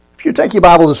If you take your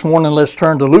Bible this morning, let's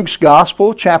turn to Luke's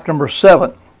Gospel, chapter number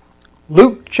 7.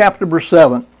 Luke, chapter number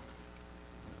 7.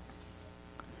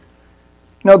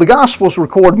 Now, the Gospels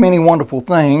record many wonderful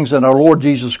things that our Lord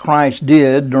Jesus Christ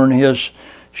did during His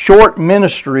short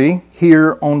ministry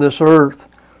here on this earth.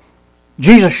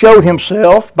 Jesus showed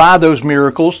Himself by those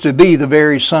miracles to be the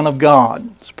very Son of God.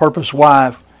 That's the purpose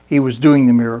why He was doing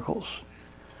the miracles.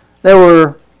 There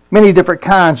were many different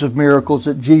kinds of miracles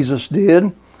that Jesus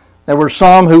did. There were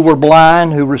some who were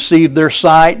blind who received their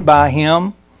sight by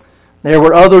Him. There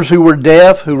were others who were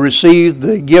deaf who received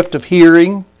the gift of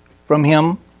hearing from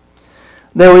Him.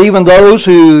 There were even those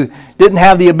who didn't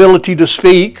have the ability to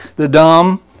speak, the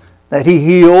dumb, that He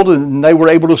healed and they were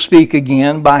able to speak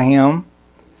again by Him.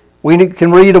 We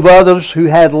can read of others who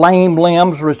had lame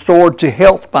limbs restored to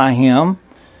health by Him.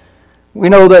 We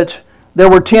know that there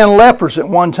were 10 lepers at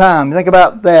one time. Think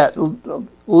about that.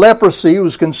 Leprosy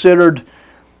was considered,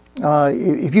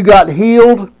 if you got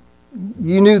healed,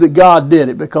 you knew that God did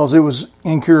it because it was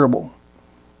incurable.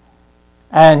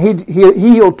 And He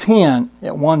healed 10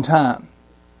 at one time.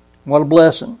 What a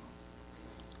blessing.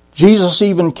 Jesus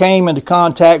even came into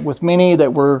contact with many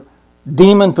that were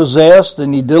demon-possessed,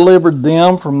 and He delivered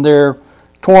them from their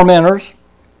tormentors.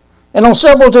 And on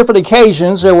several different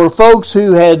occasions, there were folks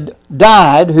who had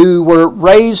died who were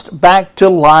raised back to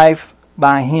life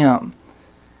by Him.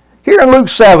 Here in Luke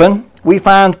 7, we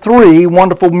find 3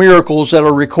 wonderful miracles that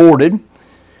are recorded.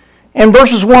 In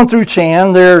verses 1 through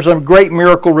 10, there's a great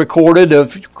miracle recorded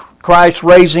of Christ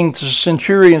raising the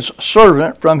centurion's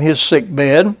servant from his sick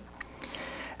bed.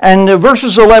 And in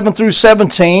verses 11 through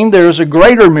 17, there's a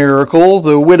greater miracle.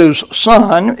 The widow's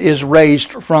son is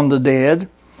raised from the dead.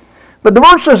 But the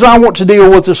verses I want to deal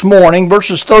with this morning,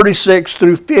 verses 36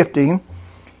 through 50,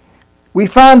 we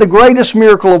find the greatest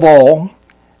miracle of all,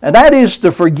 and that is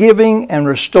the forgiving and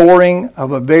restoring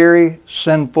of a very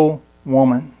sinful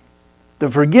woman. The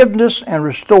forgiveness and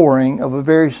restoring of a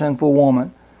very sinful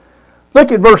woman.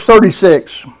 Look at verse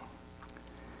 36.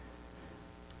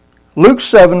 Luke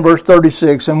 7, verse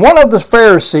 36. And one of the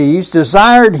Pharisees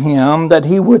desired Him that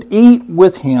he would eat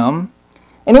with him,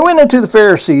 and he went into the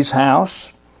Pharisee's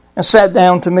house and sat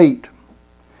down to meat.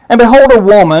 And behold, a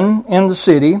woman in the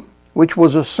city, which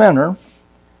was a sinner,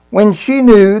 when she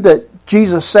knew that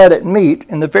Jesus sat at meat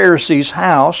in the Pharisee's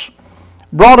house,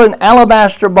 brought an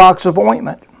alabaster box of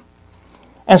ointment,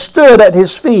 and stood at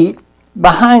His feet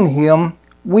behind Him,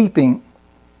 weeping,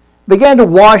 began to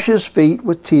wash His feet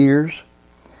with tears,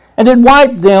 and did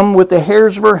wipe them with the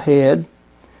hairs of her head,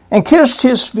 and kissed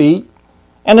His feet,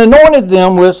 and anointed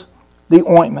them with the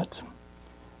ointment.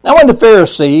 Now when the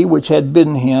Pharisee, which had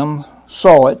bidden Him,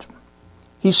 saw it,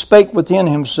 he spake within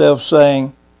himself,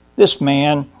 saying, This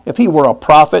man, if he were a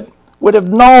prophet, would have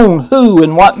known who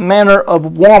and what manner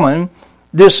of woman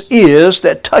this is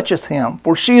that toucheth him,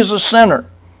 for she is a sinner.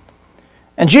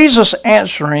 And Jesus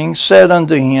answering said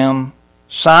unto him,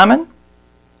 Simon,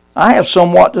 I have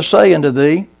somewhat to say unto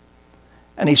thee.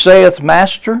 And he saith,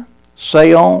 Master,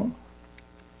 say on.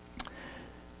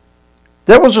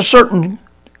 There was a certain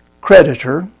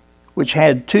creditor which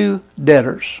had 2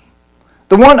 debtors.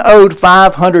 The one owed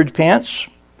 500 pence,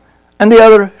 and the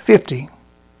other 50.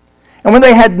 And when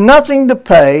they had nothing to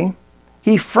pay,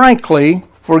 he frankly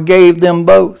forgave them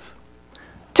both.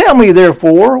 Tell me,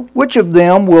 therefore, which of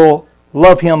them will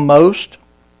love him most?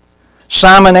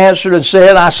 Simon answered and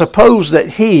said, I suppose that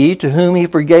he to whom he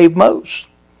forgave most.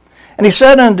 And he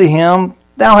said unto him,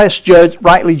 Thou hast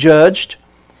rightly judged.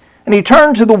 And he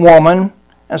turned to the woman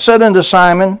and said unto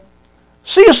Simon,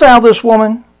 Seest thou this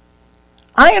woman?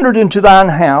 I entered into thine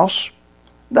house.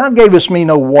 Thou gavest me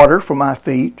no water for my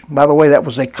feet. By the way, that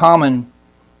was a common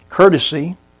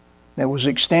courtesy that was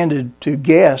extended to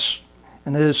guests.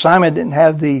 And Simon didn't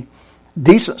have the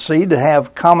decency to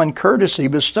have common courtesy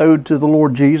bestowed to the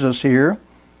Lord Jesus here.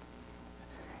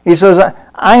 He says,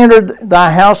 I entered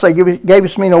thy house, thou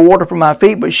gavest me no water for my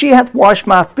feet, but she hath washed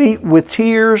my feet with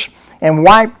tears and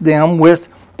wiped them with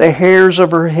the hairs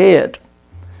of her head.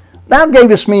 Thou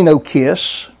gavest me no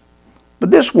kiss,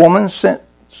 but this woman, since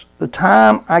the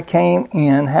time I came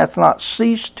in, hath not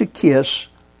ceased to kiss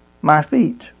my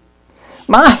feet.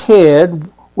 My head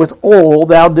with oil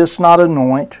thou didst not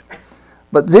anoint,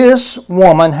 but this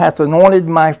woman hath anointed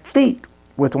my feet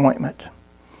with ointment.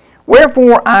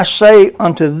 Wherefore I say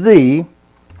unto thee,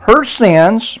 her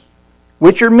sins,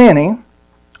 which are many,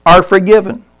 are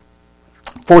forgiven.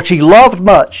 For she loved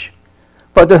much,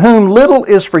 but to whom little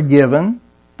is forgiven,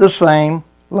 the same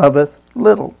loveth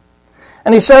little.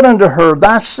 And he said unto her,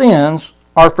 Thy sins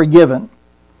are forgiven.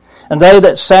 And they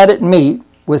that sat at meat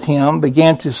with him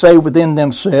began to say within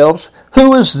themselves,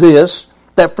 Who is this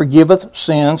that forgiveth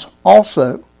sins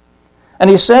also? And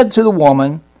he said to the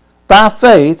woman, Thy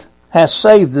faith hath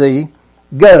saved thee.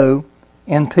 Go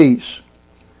in peace.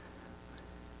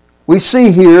 We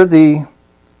see here the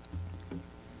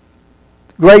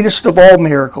greatest of all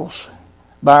miracles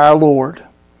by our Lord.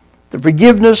 The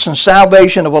forgiveness and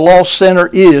salvation of a lost sinner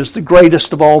is the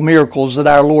greatest of all miracles that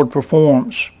our Lord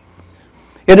performs.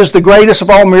 It is the greatest of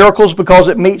all miracles because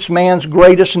it meets man's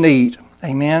greatest need.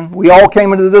 Amen. We all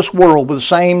came into this world with the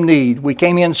same need. We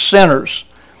came in sinners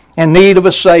in need of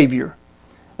a Savior.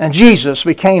 And Jesus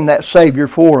became that Savior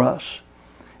for us.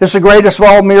 It's the greatest of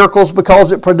all miracles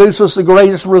because it produces the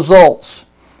greatest results.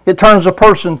 It turns a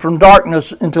person from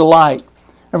darkness into light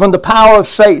and from the power of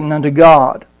Satan unto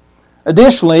God.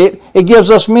 Additionally, it gives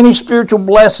us many spiritual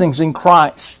blessings in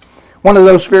Christ. One of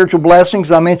those spiritual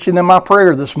blessings I mentioned in my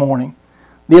prayer this morning.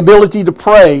 The ability to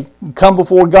pray and come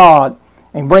before God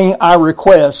and bring our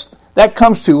requests. That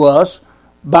comes to us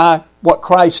by what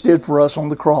Christ did for us on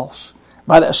the cross.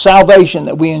 By that salvation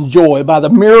that we enjoy. By the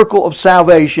miracle of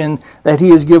salvation that He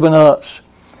has given us.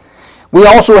 We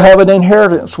also have an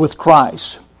inheritance with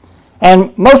Christ.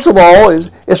 And most of all,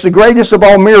 it's the greatest of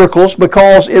all miracles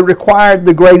because it required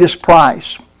the greatest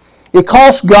price. It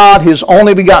cost God His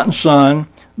only begotten Son,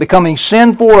 becoming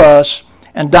sin for us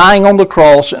and dying on the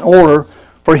cross in order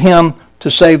for Him to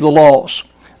save the lost.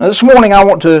 Now this morning I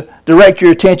want to direct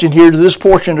your attention here to this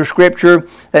portion of Scripture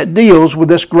that deals with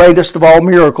this greatest of all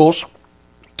miracles.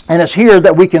 And it's here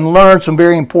that we can learn some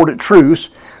very important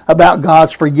truths about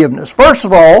God's forgiveness. First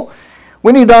of all,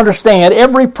 we need to understand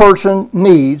every person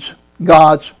needs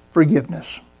God's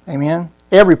forgiveness. Amen?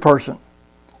 Every person.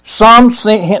 Some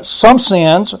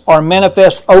sins are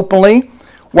manifest openly,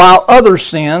 while other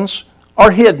sins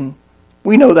are hidden.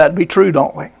 We know that to be true,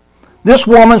 don't we? This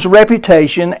woman's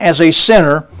reputation as a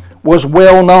sinner was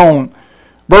well known.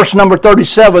 Verse number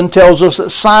 37 tells us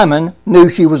that Simon knew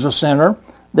she was a sinner.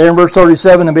 There in verse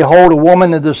 37, And behold, a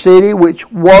woman in the city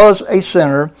which was a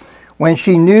sinner, when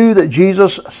she knew that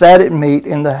Jesus sat at meat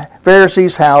in the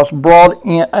Pharisee's house, brought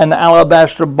in an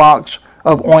alabaster box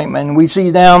of ointment. And we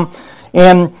see down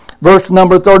in verse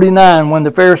number 39, When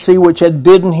the Pharisee which had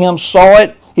bidden him saw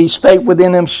it, he spake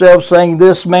within himself, saying,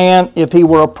 This man, if he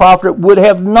were a prophet, would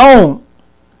have known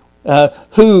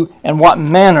who and what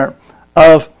manner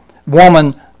of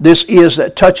woman this is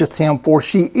that toucheth him, for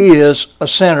she is a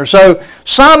sinner. So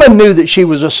Simon knew that she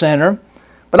was a sinner,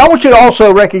 but I want you to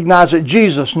also recognize that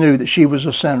Jesus knew that she was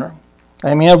a sinner.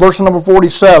 Amen. Verse number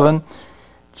 47,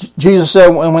 Jesus said,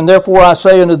 When therefore I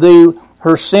say unto thee,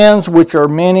 her sins which are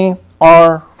many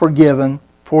are forgiven,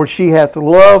 for she hath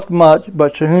loved much,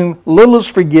 but to whom little is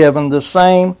forgiven, the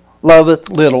same loveth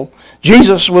little.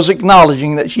 Jesus was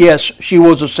acknowledging that, yes, she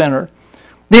was a sinner.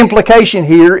 The implication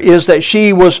here is that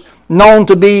she was known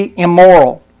to be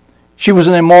immoral. She was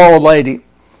an immoral lady,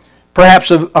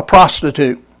 perhaps a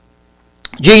prostitute.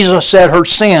 Jesus said her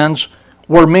sins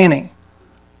were many.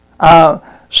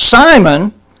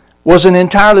 Simon was an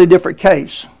entirely different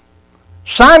case.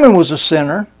 Simon was a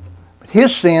sinner, but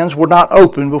his sins were not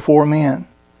open before men.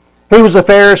 He was a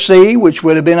Pharisee, which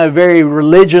would have been a very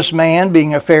religious man,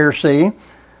 being a Pharisee.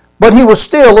 But he was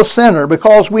still a sinner,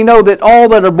 because we know that all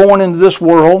that are born into this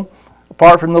world,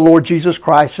 apart from the Lord Jesus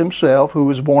Christ Himself, who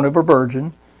was born of a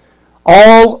virgin,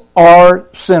 all are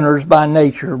sinners by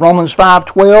nature. Romans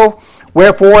 5:12,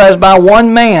 Wherefore as by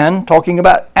one man, talking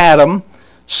about Adam,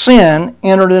 sin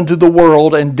entered into the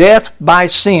world, and death by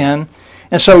sin.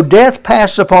 And so death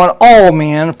passed upon all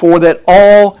men, for that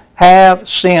all have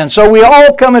sinned. So we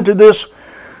all come into this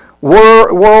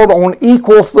world on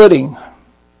equal footing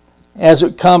as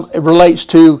it relates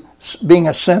to being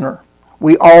a sinner.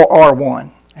 We all are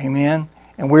one. Amen.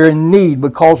 And we're in need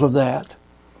because of that.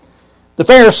 The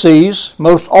Pharisees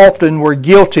most often were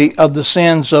guilty of the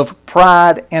sins of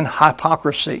pride and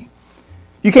hypocrisy.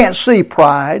 You can't see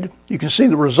pride. You can see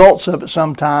the results of it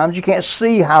sometimes. You can't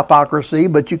see hypocrisy,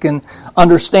 but you can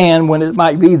understand when it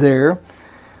might be there.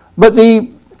 But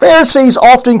the Pharisees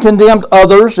often condemned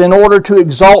others in order to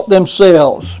exalt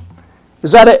themselves.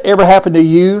 Has that ever happened to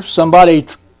you? Somebody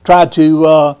tried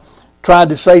to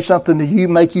say something to you,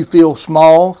 make you feel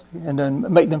small, and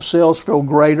then make themselves feel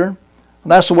greater?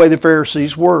 Well, that's the way the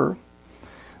Pharisees were.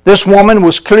 This woman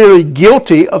was clearly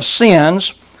guilty of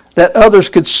sins that others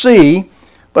could see,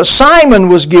 but Simon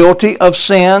was guilty of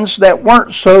sins that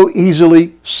weren't so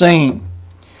easily seen.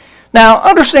 Now,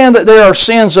 understand that there are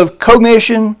sins of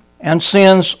commission and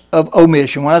sins of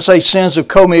omission. When I say sins of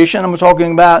commission, I'm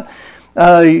talking about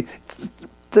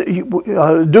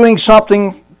doing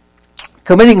something,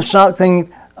 committing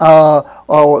something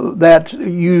that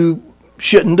you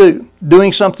shouldn't do,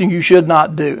 doing something you should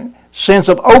not do. Sins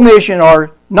of omission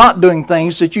are not doing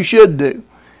things that you should do.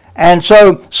 And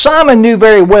so Simon knew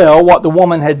very well what the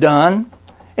woman had done.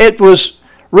 It was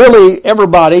really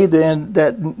everybody then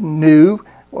that knew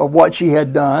what she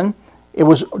had done. It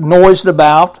was noised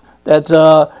about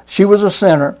that she was a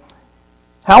sinner.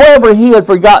 However, he had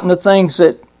forgotten the things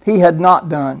that he had not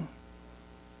done.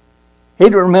 He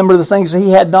didn't remember the things that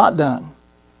he had not done.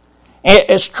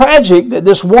 It's tragic that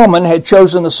this woman had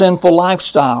chosen a sinful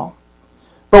lifestyle.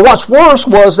 But what's worse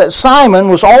was that Simon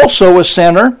was also a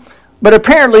sinner, but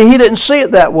apparently he didn't see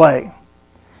it that way.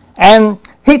 And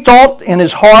he thought in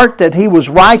his heart that he was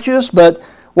righteous, but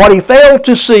what he failed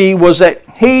to see was that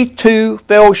he too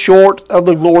fell short of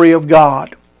the glory of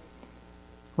God.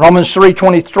 Romans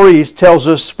 3:23 tells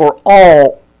us, "For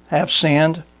all have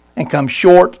sinned and come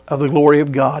short of the glory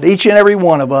of God." Each and every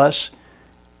one of us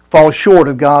falls short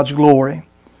of God's glory.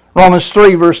 Romans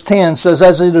 3 verse 10 says,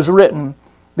 "As it is written,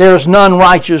 there is none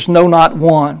righteous, no, not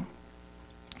one."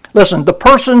 Listen, the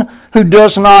person who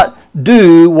does not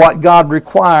do what God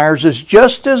requires is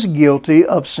just as guilty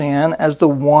of sin as the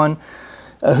one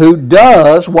who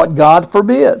does what God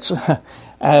forbids.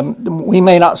 We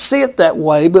may not see it that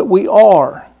way, but we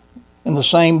are in the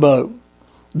same boat.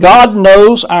 God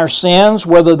knows our sins,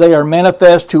 whether they are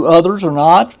manifest to others or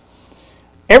not.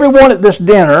 Everyone at this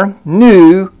dinner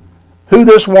knew who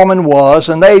this woman was,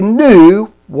 and they knew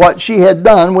what she had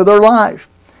done with her life.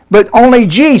 But only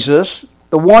Jesus,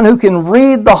 the one who can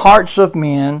read the hearts of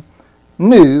men,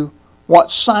 knew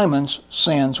what Simon's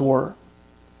sins were.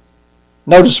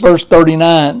 Notice verse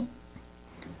 39.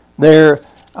 There,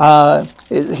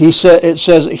 it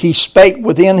says, he spake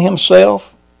within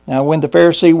himself. Now, when the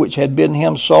Pharisee which had bidden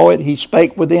him saw it, he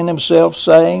spake within himself,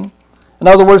 saying. In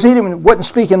other words, he wasn't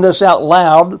speaking this out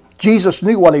loud. Jesus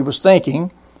knew what he was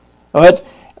thinking. But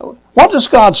what does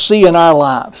God see in our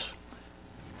lives?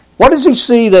 What does he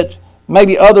see that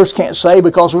maybe others can't say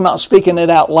because we're not speaking it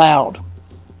out loud?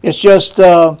 It's just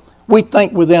we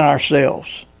think within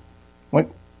ourselves.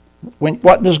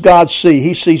 What does God see?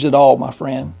 He sees it all, my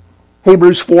friend.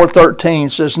 Hebrews 4:13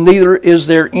 says, "Neither is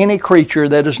there any creature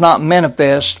that is not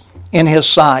manifest in his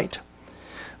sight.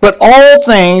 But all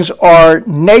things are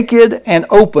naked and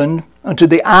open unto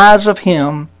the eyes of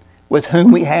him with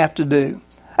whom we have to do."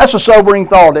 That's a sobering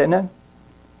thought, isn't it?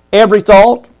 Every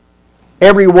thought,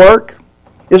 every work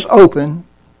is open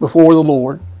before the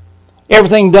Lord.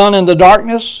 Everything done in the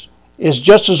darkness is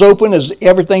just as open as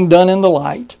everything done in the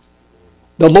light.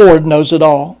 The Lord knows it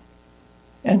all.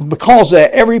 And because of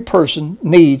that, every person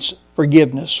needs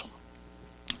forgiveness.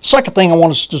 Second thing I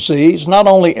want us to see is not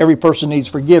only every person needs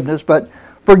forgiveness, but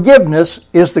forgiveness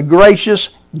is the gracious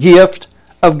gift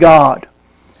of God.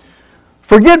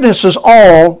 Forgiveness is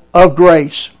all of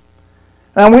grace.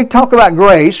 Now, when we talk about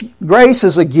grace, grace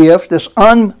is a gift, it's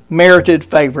unmerited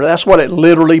favor. That's what it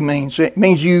literally means. It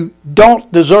means you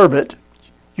don't deserve it.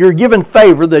 You're given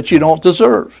favor that you don't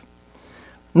deserve.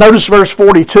 Notice verse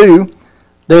 42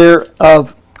 there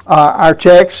of our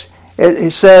text.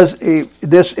 It says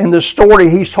this in the story.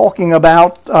 He's talking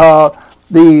about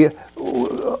the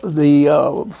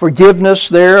forgiveness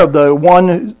there of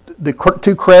the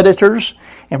two creditors.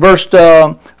 In verse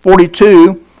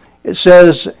 42, it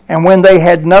says, "And when they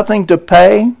had nothing to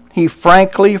pay, he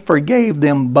frankly forgave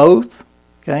them both."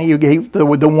 Okay, you gave the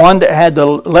one that had the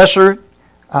lesser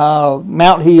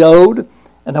amount he owed,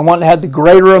 and the one that had the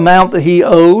greater amount that he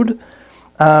owed.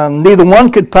 Neither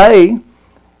one could pay.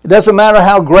 It doesn't matter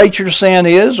how great your sin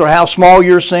is or how small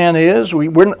your sin is. We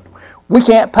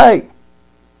can't pay.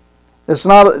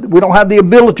 We don't have the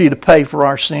ability to pay for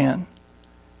our sin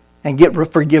and get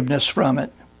forgiveness from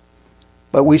it.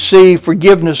 But we see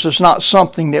forgiveness is not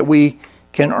something that we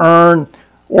can earn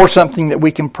or something that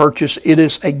we can purchase. It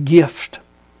is a gift.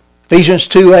 Ephesians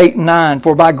 2:8-9,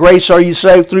 "For by grace are you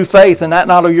saved through faith, and that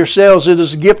not of yourselves, it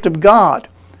is a gift of God,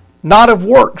 not of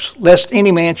works, lest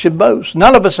any man should boast."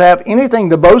 None of us have anything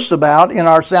to boast about in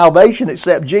our salvation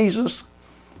except Jesus.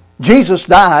 Jesus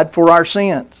died for our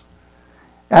sins.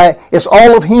 It's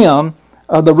all of Him,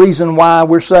 the reason why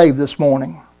we're saved this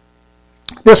morning.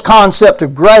 This concept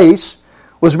of grace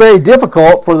was very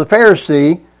difficult for the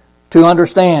Pharisee to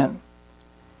understand.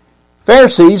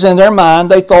 Pharisees, in their mind,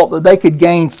 they thought that they could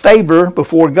gain favor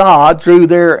before God through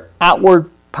their outward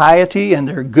piety and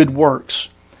their good works.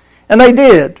 And they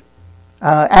did.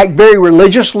 Act very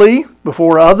religiously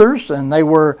before others, and they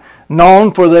were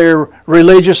known for their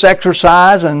religious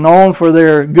exercise and known for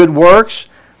their good works.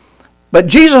 But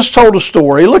Jesus told a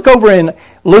story. Look over in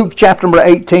Luke chapter number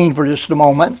 18 for just a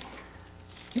moment.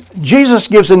 Jesus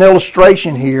gives an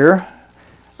illustration here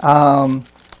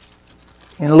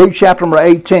in Luke chapter number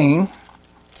 18,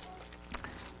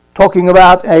 talking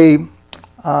about a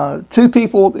two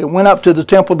people that went up to the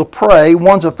temple to pray.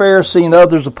 One's a Pharisee and the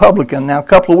other's a publican. Now, a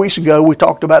couple of weeks ago, we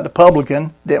talked about the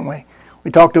publican, didn't we?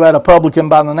 We talked about a publican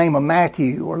by the name of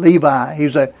Matthew or Levi. He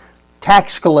was a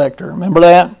tax collector. Remember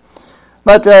that?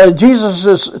 But Jesus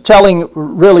is telling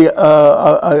really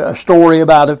a story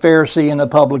about a Pharisee and a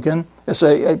publican. It's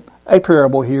a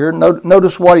parable here.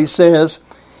 Notice what he says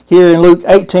here in Luke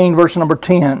 18, verse number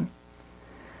 10.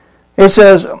 It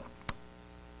says,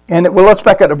 let's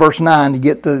back up to verse 9 to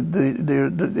get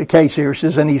the case here. It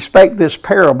says, and he spake this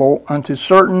parable unto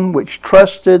certain which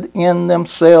trusted in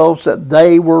themselves that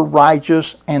they were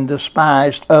righteous and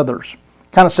despised others.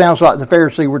 Kind of sounds like the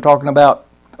Pharisee we're talking about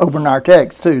over in our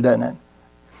text too, doesn't it?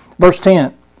 Verse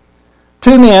 10,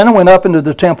 two men went up into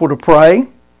the temple to pray,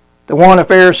 the one a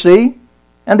Pharisee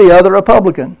and the other a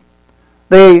publican.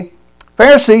 The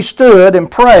Pharisee stood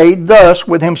and prayed thus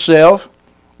with himself,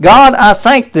 God, I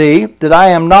thank thee that I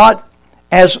am not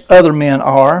as other men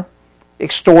are,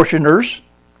 extortioners,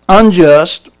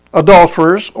 unjust,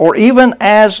 adulterers, or even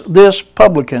as this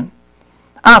publican.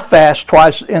 I fast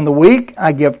twice in the week,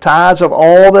 I give tithes of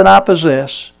all that I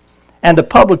possess. And the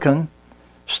publican,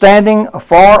 standing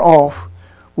afar off,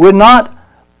 would not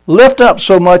lift up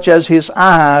so much as his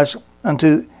eyes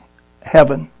unto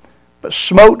heaven, but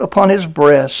smote upon his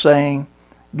breast, saying,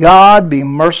 God, be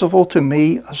merciful to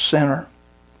me, a sinner.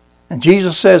 And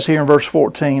Jesus says here in verse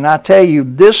 14, I tell you,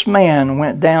 this man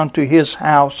went down to his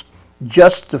house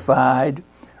justified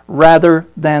rather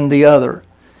than the other.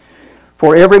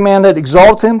 For every man that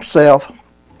exalteth himself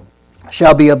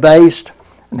shall be abased,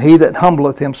 and he that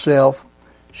humbleth himself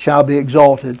shall be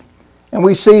exalted. And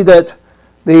we see that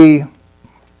the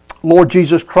Lord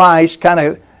Jesus Christ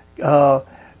kind of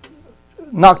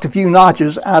knocked a few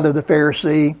notches out of the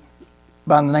Pharisee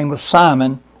by the name of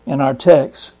Simon in our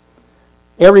text.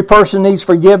 Every person needs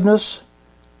forgiveness.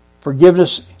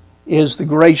 Forgiveness is the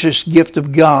gracious gift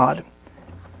of God.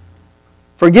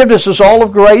 Forgiveness is all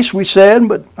of grace, we said,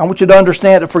 but I want you to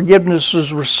understand that forgiveness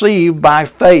is received by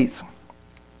faith.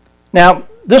 Now,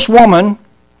 this woman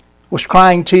was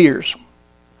crying tears.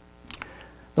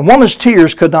 The woman's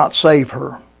tears could not save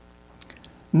her.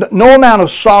 No amount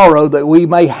of sorrow that we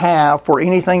may have for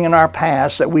anything in our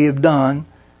past that we have done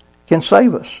can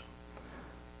save us.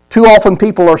 Too often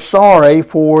people are sorry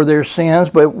for their sins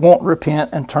but won't repent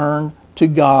and turn to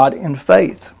God in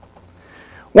faith.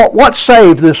 What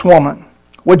saved this woman?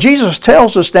 Well, Jesus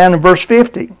tells us down in verse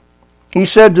 50. He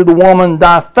said to the woman,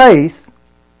 thy faith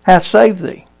hath saved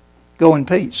thee. Go in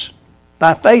peace.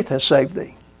 Thy faith has saved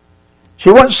thee. She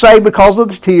wasn't saved because of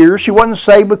the tears. She wasn't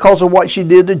saved because of what she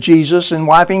did to Jesus and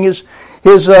wiping his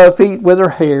feet with her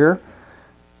hair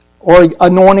or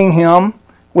anointing him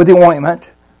with the ointment.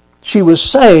 She was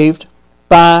saved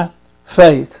by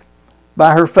faith,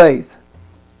 by her faith.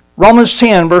 Romans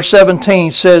 10, verse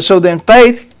 17 says, so then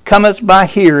faith cometh by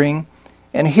hearing,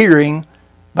 and hearing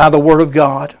by the word of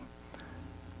God.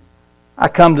 I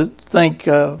come to think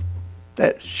that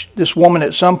this woman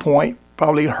at some point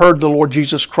probably heard the Lord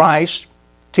Jesus Christ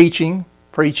teaching,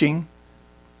 preaching,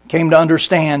 came to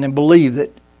understand and believe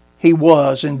that he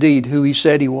was indeed who he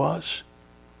said he was.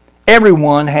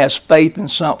 Everyone has faith in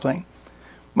something.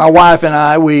 My wife and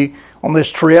I, on this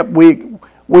trip,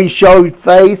 we showed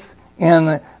faith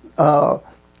in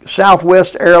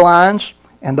Southwest Airlines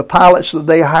and the pilots that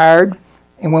they hired.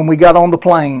 And when we got on the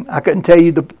plane, I couldn't tell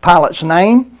you the pilot's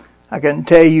name. I couldn't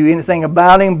tell you anything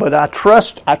about him, but I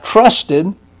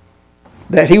trusted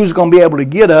that he was going to be able to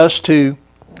get us to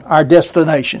our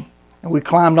destination. And we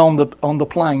climbed on the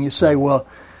plane. You say, well,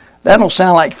 that don't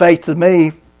sound like faith to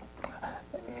me.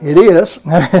 It is.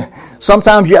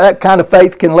 Sometimes that kind of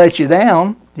faith can let you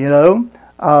down,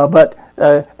 but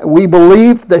we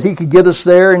believed that he could get us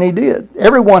there, and he did.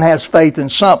 Everyone has faith in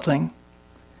something.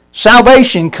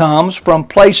 Salvation comes from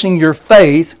placing your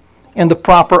faith in the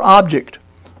proper object,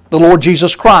 the Lord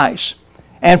Jesus Christ,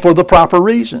 and for the proper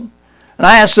reason. And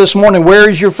I asked this morning, where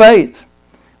is your faith?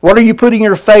 What are you putting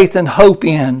your faith and hope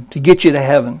in to get you to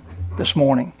heaven this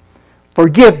morning?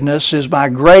 Forgiveness is by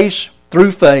grace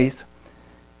through faith,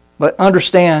 but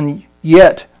understand,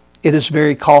 yet it is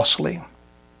very costly.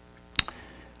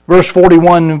 Verse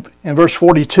 41 and verse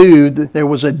 42, there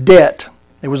was a debt.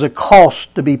 There was a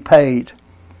cost to be paid.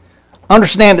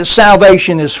 Understand that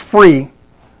salvation is free,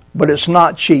 but it's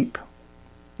not cheap.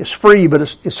 It's free, but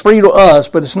it's free to us,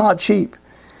 but it's not cheap.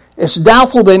 It's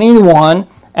doubtful that anyone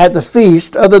at the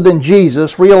feast, other than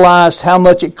Jesus, realized how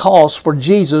much it cost for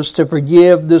Jesus to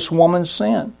forgive this woman's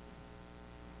sin.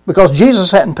 Because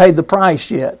Jesus hadn't paid the price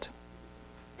yet.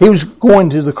 He was going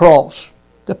to the cross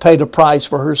to pay the price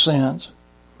for her sins.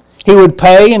 He would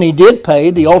pay, and He did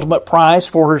pay, the ultimate price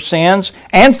for her sins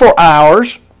and for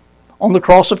ours on the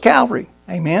cross of Calvary.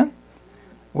 Amen?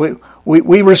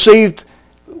 We received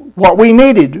what we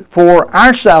needed for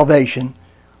our salvation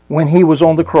when He was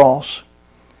on the cross.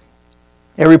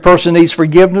 Every person needs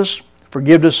forgiveness.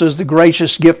 Forgiveness is the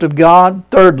gracious gift of God.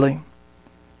 Thirdly,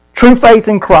 true faith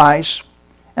in Christ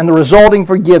and the resulting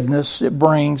forgiveness it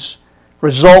brings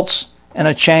results in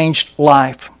a changed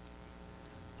life.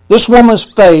 This woman's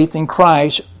faith in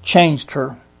Christ changed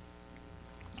her.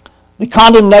 The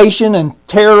condemnation and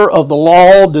terror of the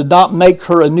law did not make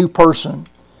her a new person,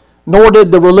 nor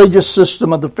did the religious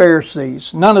system of the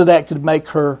Pharisees. None of that could make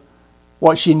her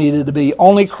what she needed to be.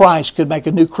 Only Christ could make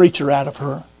a new creature out of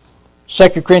her.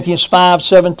 2 Corinthians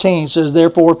 5:17 says,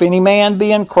 "Therefore, if any man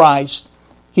be in Christ,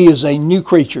 he is a new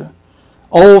creature.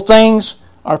 Old things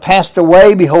are passed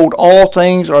away. Behold, all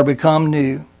things are become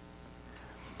new."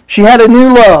 She had a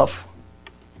new love.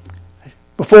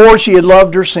 Before, she had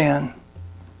loved her sin.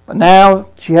 But now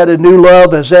she had a new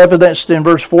love, as evidenced in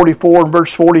verse 44 and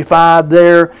verse 45.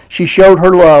 There she showed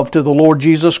her love to the Lord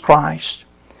Jesus Christ.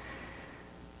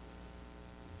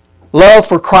 Love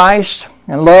for Christ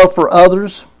and love for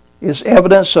others is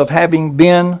evidence of having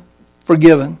been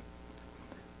forgiven.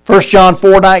 1 John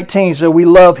 4:19 says we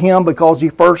love Him because He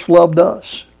first loved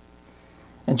us.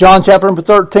 In John chapter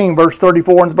 13, verse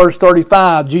 34 and verse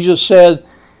 35, Jesus said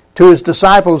to His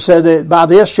disciples, said that by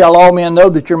this shall all men know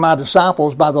that you're my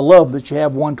disciples, by the love that you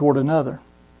have one toward another.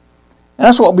 And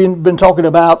that's what we've been talking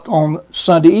about on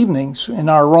Sunday evenings in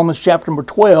our Romans chapter number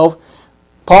 12.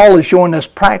 Paul is showing us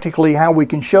practically how we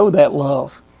can show that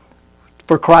love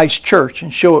for Christ's church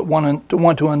and show it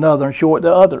one to another and show it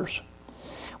to others.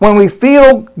 When we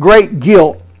feel great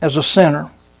guilt as a sinner,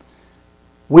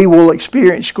 we will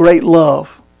experience great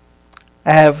love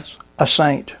as a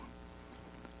saint.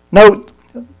 Note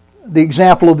the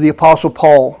example of the Apostle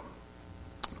Paul.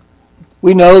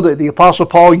 We know that the Apostle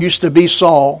Paul used to be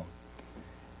Saul,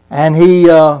 and he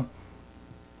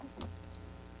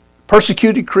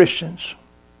persecuted Christians,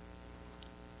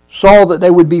 saw that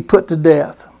they would be put to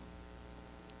death.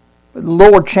 But the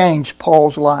Lord changed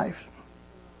Paul's life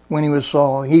when he was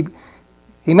Saul. He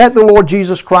met the Lord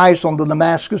Jesus Christ on the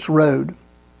Damascus Road.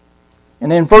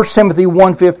 And in 1 Timothy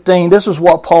 1:15, this is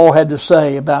what Paul had to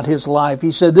say about his life.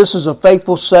 He said, "This is a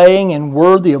faithful saying and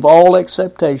worthy of all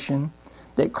acceptation,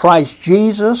 that Christ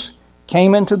Jesus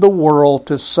came into the world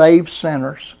to save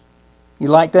sinners." You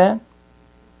like that?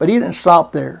 But He didn't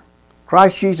stop there.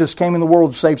 Christ Jesus came in the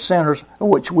world to save sinners, of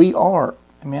which we are.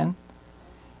 Amen?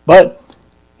 But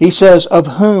he says, "of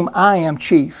whom I am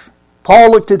chief."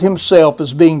 Paul looked at himself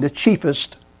as being the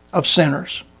chiefest of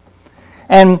sinners.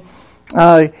 And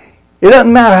it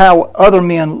doesn't matter how other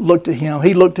men looked at him.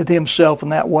 He looked at himself in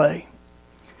that way.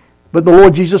 But the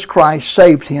Lord Jesus Christ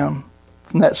saved him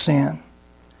from that sin.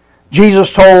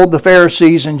 Jesus told the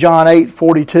Pharisees in John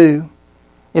 8:42,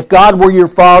 "If God were your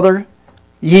Father,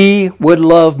 ye would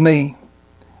love me."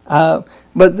 But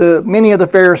many of the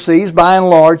Pharisees, by and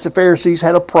large, the Pharisees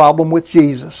had a problem with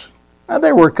Jesus. Now,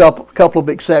 there were a couple of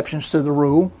exceptions to the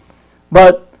rule.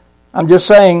 But I'm just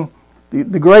saying,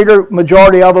 the greater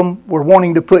majority of them were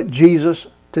wanting to put Jesus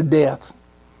to death.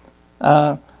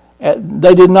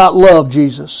 They did not love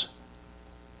Jesus.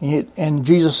 And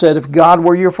Jesus said, "If God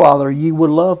were your Father, ye would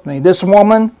love me." This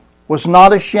woman was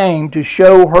not ashamed to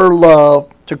show her love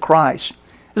to Christ.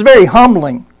 It's very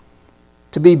humbling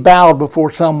to be bowed before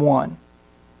someone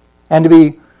and to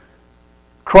be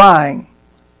crying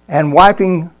and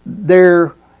washing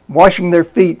their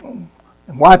feet and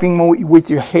wiping with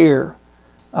your hair.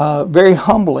 Very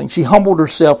humbling. She humbled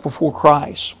herself before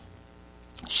Christ.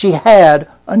 She had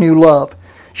a new love.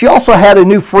 She also had a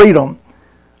new freedom.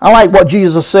 I like what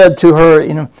Jesus said to her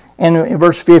in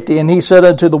verse 50. "And He said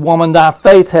unto the woman, Thy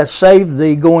faith has saved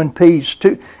thee. Go in peace."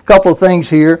 A couple of things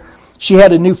here. She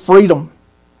had a new freedom.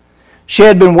 She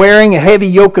had been wearing a heavy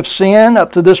yoke of sin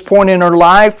up to this point in her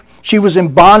life. She was in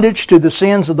bondage to the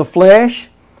sins of the flesh.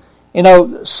 You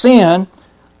know, sin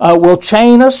will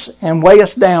chain us and weigh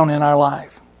us down in our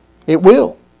life. It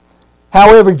will.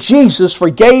 However, Jesus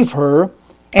forgave her,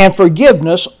 and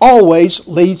forgiveness always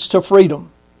leads to freedom.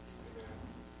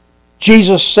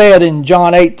 Jesus said in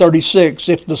John 8:36,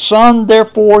 "If the Son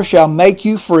therefore shall make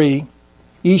you free,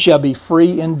 ye shall be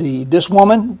free indeed." This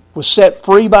woman was set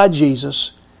free by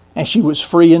Jesus, and she was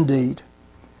free indeed.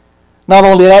 Not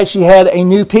only that, she had a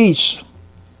new peace.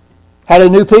 Had a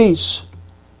new peace.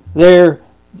 There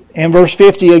in verse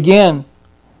 50 again,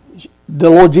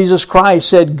 the Lord Jesus Christ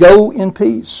said, "Go in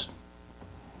peace."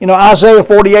 You know, Isaiah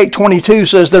 48:22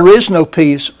 says, "There is no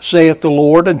peace, saith the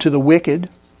Lord, unto the wicked."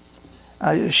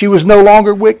 She was no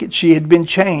longer wicked. She had been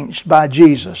changed by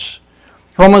Jesus.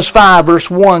 Romans 5 verse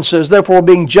 1 says, therefore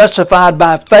being justified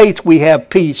by faith we have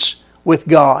peace with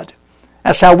God.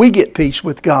 That's how we get peace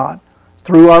with God,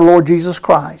 through our Lord Jesus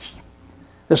Christ.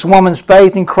 This woman's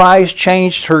faith in Christ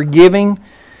changed her giving,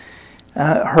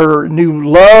 her new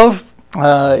love,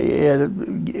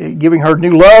 giving her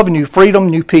new love, new freedom,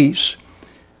 new peace.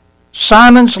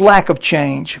 Simon's lack of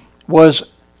change was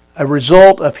a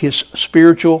result of his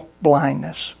spiritual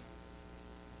blindness.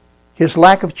 His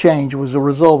lack of change was a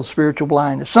result of spiritual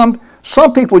blindness. Some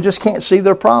people just can't see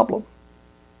their problem.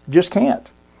 Just can't.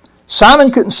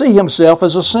 Simon couldn't see himself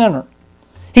as a sinner.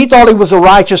 He thought he was a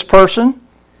righteous person.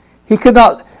 He could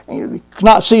not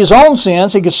see his own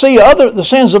sins. He could see the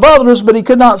sins of others, but he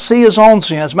could not see his own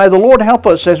sins. May the Lord help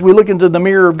us as we look into the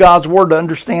mirror of God's Word to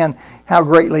understand how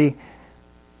greatly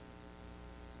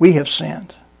we have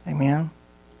sinned. Amen.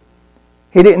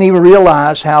 He didn't even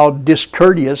realize how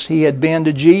discourteous he had been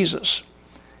to Jesus.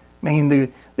 I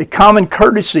mean, the common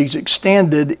courtesies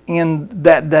extended in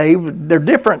that day, they're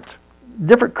different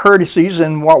courtesies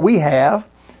than what we have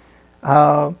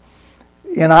in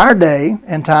our day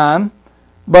and time.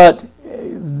 But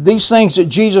these things that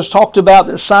Jesus talked about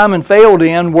that Simon failed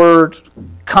in were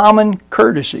common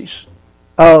courtesies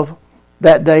of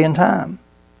that day and time.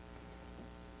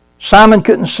 Simon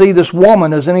couldn't see this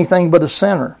woman as anything but a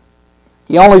sinner.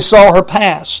 He only saw her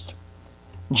past.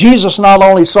 Jesus not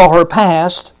only saw her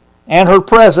past and her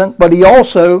present, but he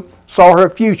also saw her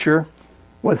future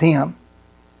with him.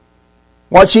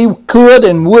 What she could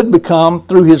and would become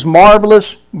through his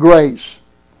marvelous grace.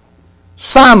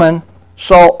 Simon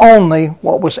saw only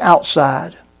what was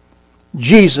outside.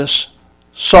 Jesus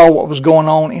saw what was going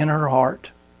on in her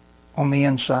heart on the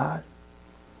inside.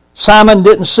 Simon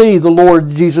didn't see the Lord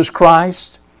Jesus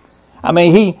Christ. I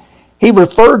mean, he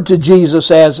referred to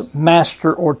Jesus as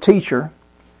master or teacher.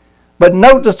 But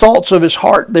note the thoughts of his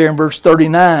heart there in verse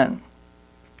 39.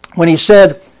 When he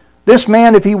said, this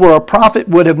man, if he were a prophet,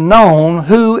 would have known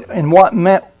who and what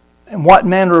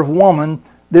manner of woman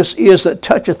this is that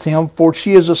toucheth him, for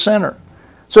she is a sinner.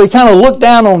 So he kind of looked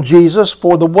down on Jesus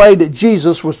for the way that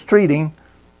Jesus was treating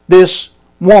this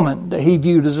woman that he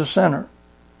viewed as a sinner.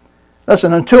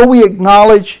 Listen, until we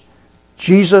acknowledge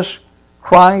Jesus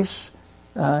Christ,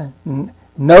 know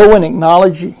and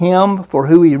acknowledge him for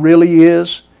who he really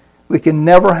is, we can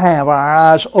never have our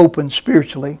eyes open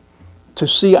spiritually to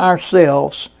see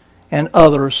ourselves and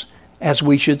others as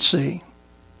we should see.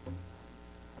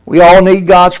 We all need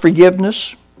God's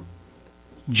forgiveness.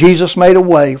 Jesus made a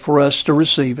way for us to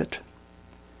receive it.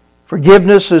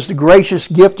 Forgiveness is the gracious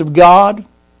gift of God,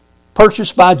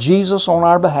 purchased by Jesus on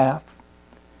our behalf.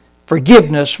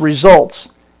 Forgiveness results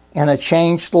in a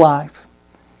changed life.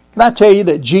 Can I tell you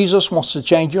that Jesus wants to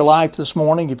change your life this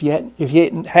morning if you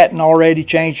hadn't already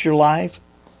changed your life?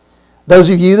 Those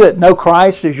of you that know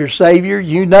Christ as your Savior,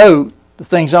 you know the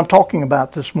things I'm talking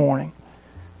about this morning.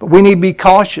 But we need to be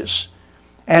cautious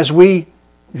as we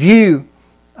view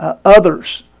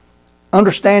others,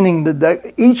 understanding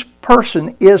that each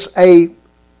person is a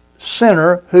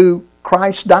sinner who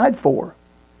Christ died for.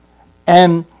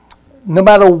 And no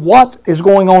matter what is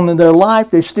going on in their life,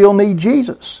 they still need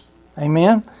Jesus.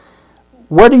 Amen?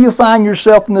 Where do you find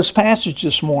yourself in this passage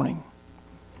this morning?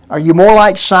 Are you more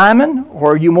like Simon,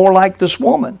 or are you more like this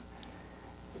woman?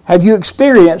 Have you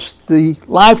experienced the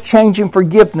life-changing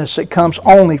forgiveness that comes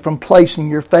only from placing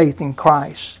your faith in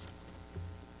Christ?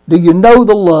 Do you know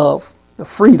the love, the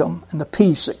freedom, and the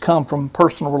peace that come from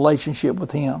personal relationship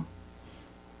with him?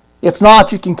 If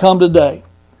not, you can come today.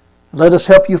 Let us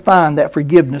help you find that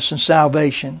forgiveness and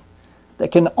salvation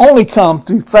that can only come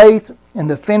through faith in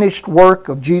the finished work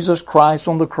of Jesus Christ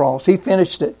on the cross. He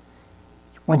finished it.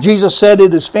 When Jesus said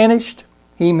it is finished,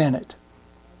 he meant it.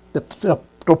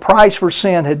 The price for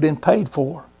sin had been paid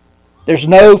for. There's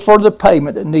no further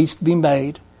payment that needs to be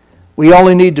made. We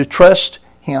only need to trust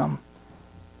him,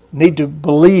 need to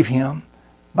believe him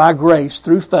by grace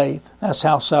through faith. That's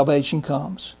how salvation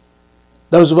comes.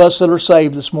 Those of us that are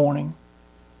saved this morning,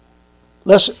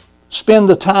 let's spend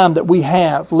the time that we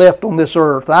have left on this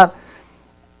earth.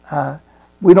 None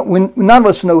of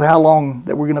us know how long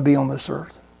that we're going to be on this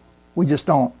earth. We just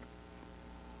don't.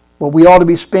 But we ought to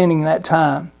be spending that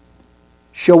time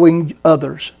showing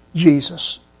others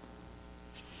Jesus.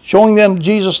 Showing them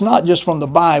Jesus not just from the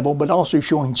Bible, but also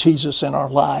showing Jesus in our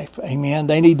life. Amen.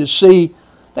 They need to see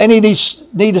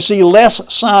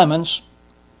less Simons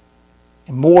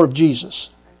and more of Jesus.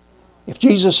 If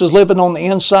Jesus is living on the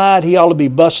inside, he ought to be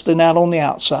busting out on the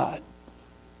outside.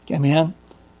 Amen.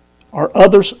 Are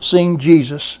others seeing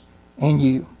Jesus in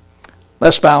you?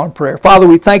 Let's bow in prayer. Father,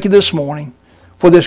 we thank you this morning